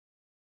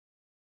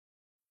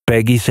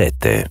Peggy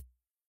 7.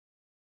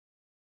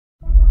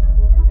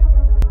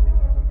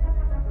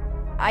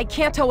 I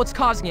can't tell what's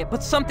causing it,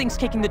 but something's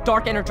taking the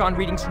dark energon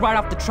readings right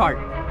off the chart.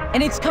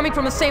 And it's coming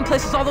from the same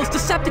place as all those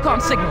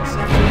Decepticon signals.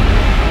 The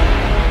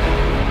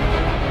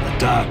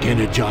dark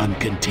energon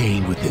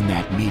contained within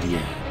that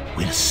meteor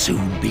will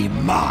soon be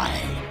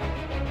mine.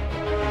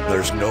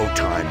 There's no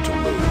time to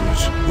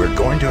lose. We're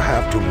going to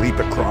have to leap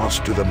across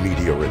to the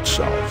meteor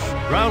itself.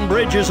 Ground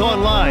bridge is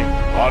online.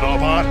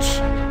 Autobots,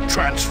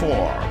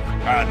 transform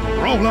and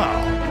roll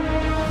out.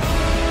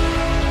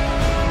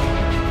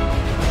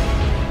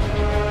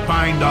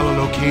 Find all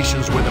the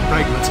locations where the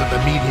fragments of the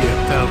meteor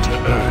fell to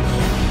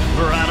Earth.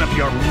 You're out of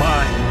your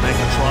mind,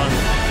 Megatron.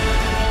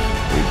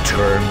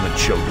 Return the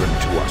children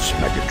to us,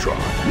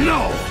 Megatron.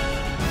 No!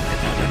 I've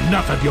had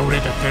enough of your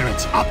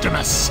interference,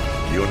 Optimus!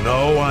 You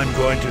know I'm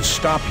going to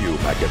stop you,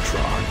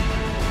 Megatron.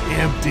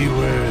 Empty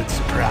words,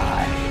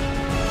 Pride.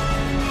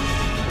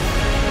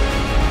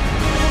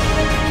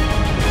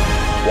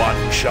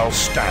 One shall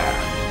stand.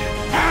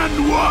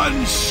 And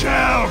one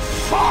shall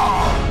fall!